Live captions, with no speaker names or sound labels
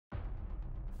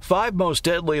5 most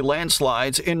deadly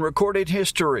landslides in recorded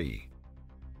history.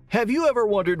 Have you ever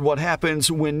wondered what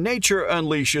happens when nature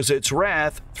unleashes its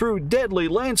wrath through deadly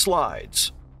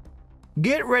landslides?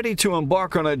 Get ready to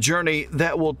embark on a journey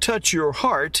that will touch your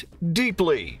heart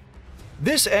deeply.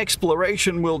 This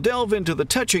exploration will delve into the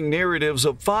touching narratives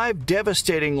of 5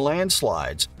 devastating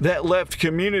landslides that left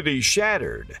communities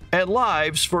shattered and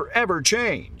lives forever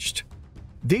changed.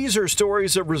 These are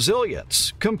stories of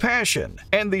resilience, compassion,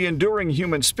 and the enduring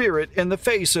human spirit in the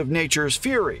face of nature's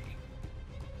fury.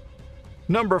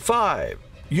 Number 5.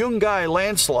 Yungay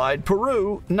Landslide,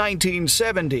 Peru,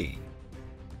 1970.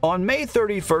 On May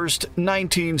 31,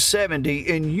 1970,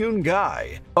 in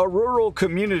Yungay, a rural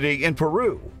community in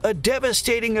Peru, a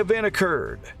devastating event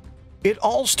occurred. It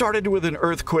all started with an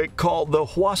earthquake called the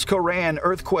Huascaran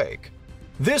earthquake.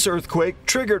 This earthquake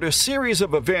triggered a series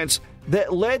of events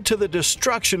that led to the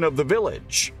destruction of the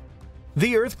village.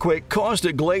 The earthquake caused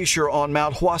a glacier on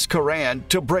Mount Huascaran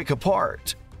to break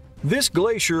apart. This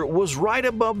glacier was right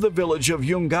above the village of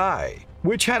Yungay,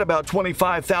 which had about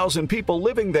 25,000 people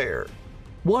living there.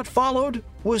 What followed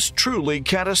was truly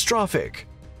catastrophic.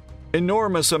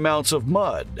 Enormous amounts of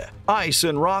mud, ice,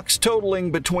 and rocks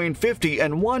totaling between 50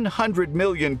 and 100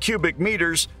 million cubic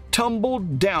meters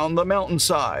tumbled down the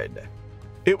mountainside.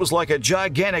 It was like a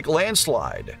gigantic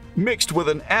landslide mixed with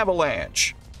an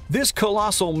avalanche. This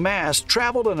colossal mass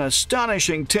traveled an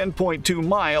astonishing 10.2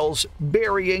 miles,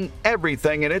 burying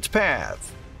everything in its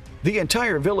path. The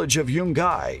entire village of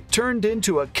Yungay turned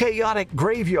into a chaotic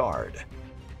graveyard.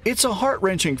 It's a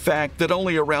heart-wrenching fact that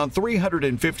only around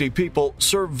 350 people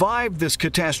survived this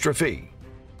catastrophe.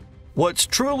 What's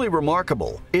truly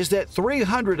remarkable is that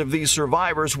 300 of these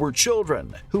survivors were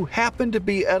children who happened to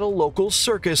be at a local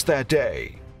circus that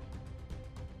day.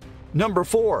 Number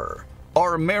 4.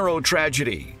 Armero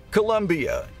Tragedy,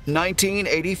 Colombia,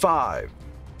 1985.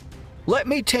 Let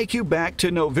me take you back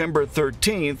to November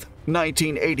 13,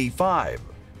 1985,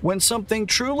 when something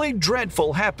truly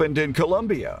dreadful happened in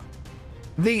Colombia.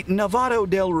 The Nevado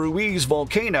del Ruiz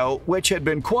volcano, which had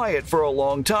been quiet for a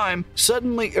long time,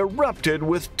 suddenly erupted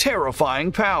with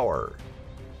terrifying power.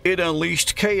 It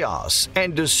unleashed chaos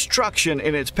and destruction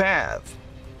in its path.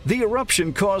 The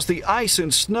eruption caused the ice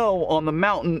and snow on the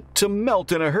mountain to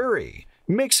melt in a hurry,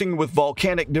 mixing with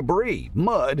volcanic debris,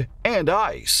 mud, and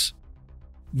ice.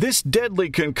 This deadly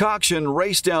concoction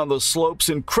raced down the slopes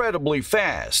incredibly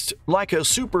fast, like a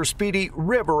super-speedy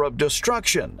river of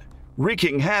destruction,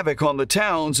 wreaking havoc on the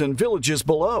towns and villages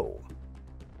below.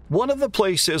 One of the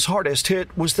places hardest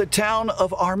hit was the town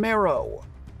of Armero.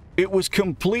 It was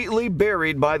completely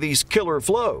buried by these killer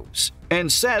flows,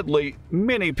 and sadly,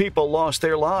 many people lost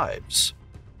their lives.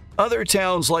 Other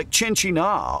towns like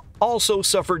Chinchina also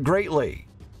suffered greatly.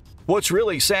 What's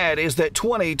really sad is that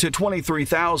 20 to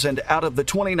 23,000 out of the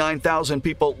 29,000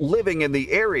 people living in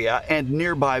the area and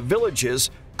nearby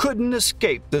villages couldn't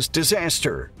escape this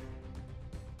disaster.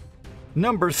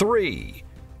 Number 3.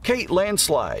 Kate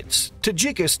Landslides,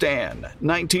 Tajikistan,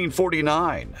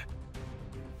 1949.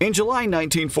 In July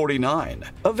 1949,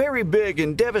 a very big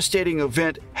and devastating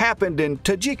event happened in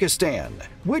Tajikistan,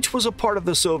 which was a part of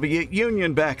the Soviet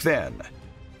Union back then.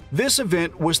 This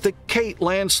event was the Kate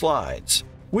Landslides,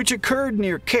 which occurred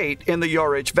near Kate in the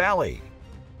Yarich Valley.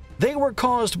 They were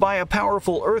caused by a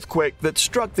powerful earthquake that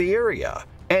struck the area,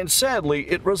 and sadly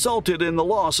it resulted in the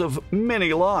loss of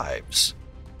many lives.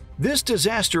 This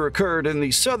disaster occurred in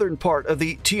the southern part of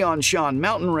the Tian Shan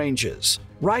mountain ranges,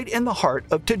 right in the heart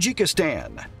of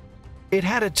Tajikistan. It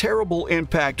had a terrible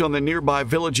impact on the nearby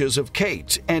villages of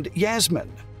Kate and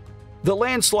Yasmin. The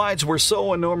landslides were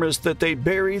so enormous that they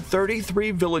buried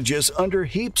 33 villages under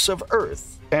heaps of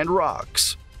earth and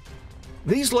rocks.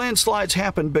 These landslides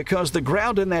happened because the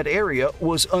ground in that area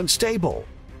was unstable.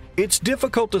 It's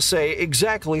difficult to say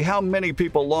exactly how many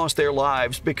people lost their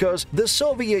lives because the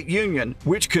Soviet Union,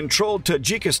 which controlled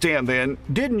Tajikistan then,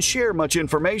 didn't share much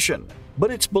information,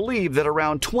 but it's believed that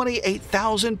around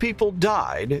 28,000 people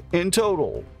died in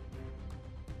total.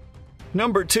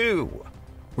 Number 2.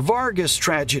 Vargas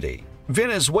Tragedy,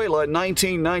 Venezuela,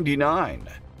 1999.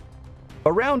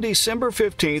 Around December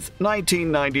 15,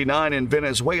 1999 in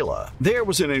Venezuela, there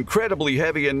was an incredibly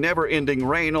heavy and never-ending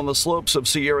rain on the slopes of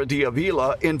Sierra de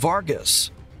Avila in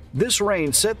Vargas. This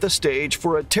rain set the stage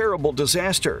for a terrible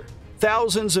disaster,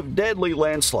 thousands of deadly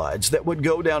landslides that would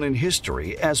go down in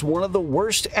history as one of the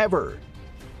worst ever.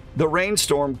 The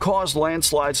rainstorm caused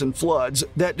landslides and floods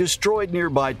that destroyed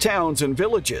nearby towns and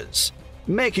villages,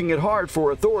 making it hard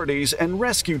for authorities and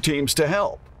rescue teams to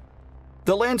help.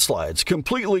 The landslides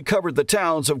completely covered the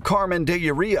towns of Carmen de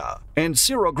Uria and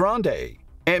Cerro Grande,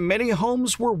 and many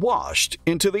homes were washed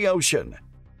into the ocean.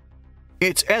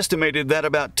 It's estimated that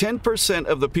about 10%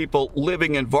 of the people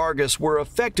living in Vargas were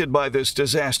affected by this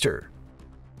disaster.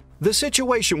 The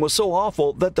situation was so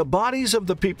awful that the bodies of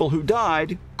the people who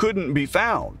died couldn't be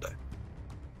found.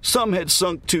 Some had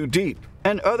sunk too deep,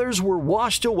 and others were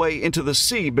washed away into the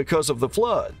sea because of the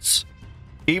floods.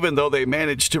 Even though they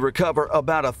managed to recover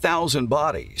about 1,000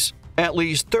 bodies, at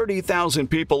least 30,000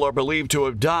 people are believed to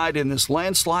have died in this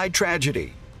landslide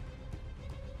tragedy.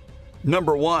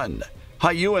 Number 1.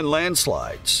 Haiyuan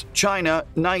Landslides, China,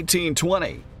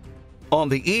 1920. On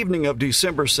the evening of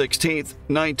December 16,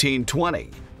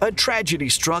 1920, a tragedy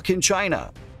struck in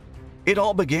China. It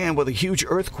all began with a huge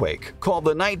earthquake called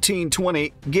the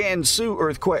 1920 Gansu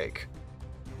earthquake.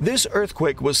 This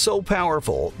earthquake was so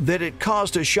powerful that it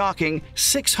caused a shocking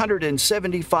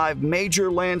 675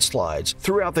 major landslides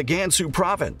throughout the Gansu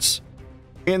province.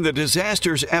 In the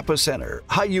disaster's epicenter,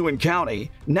 Haiyuan County,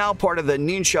 now part of the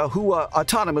Ningxiahua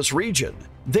Autonomous Region,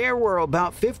 there were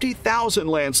about 50,000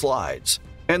 landslides,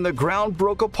 and the ground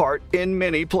broke apart in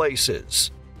many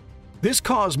places. This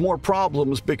caused more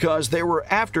problems because there were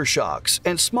aftershocks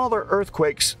and smaller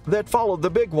earthquakes that followed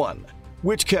the big one,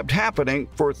 which kept happening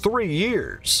for 3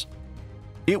 years.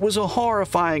 It was a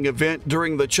horrifying event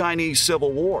during the Chinese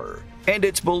Civil War, and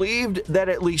it's believed that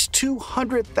at least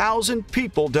 200,000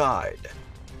 people died.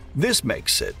 This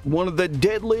makes it one of the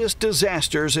deadliest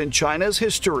disasters in China's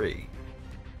history.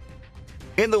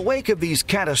 In the wake of these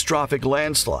catastrophic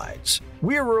landslides,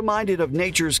 we are reminded of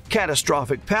nature's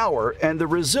catastrophic power and the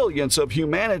resilience of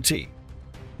humanity.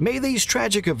 May these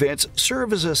tragic events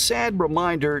serve as a sad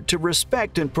reminder to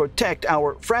respect and protect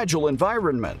our fragile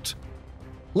environment.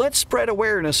 Let's spread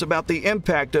awareness about the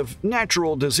impact of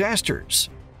natural disasters.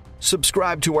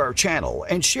 Subscribe to our channel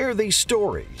and share these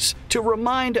stories to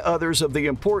remind others of the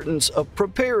importance of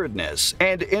preparedness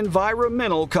and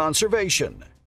environmental conservation.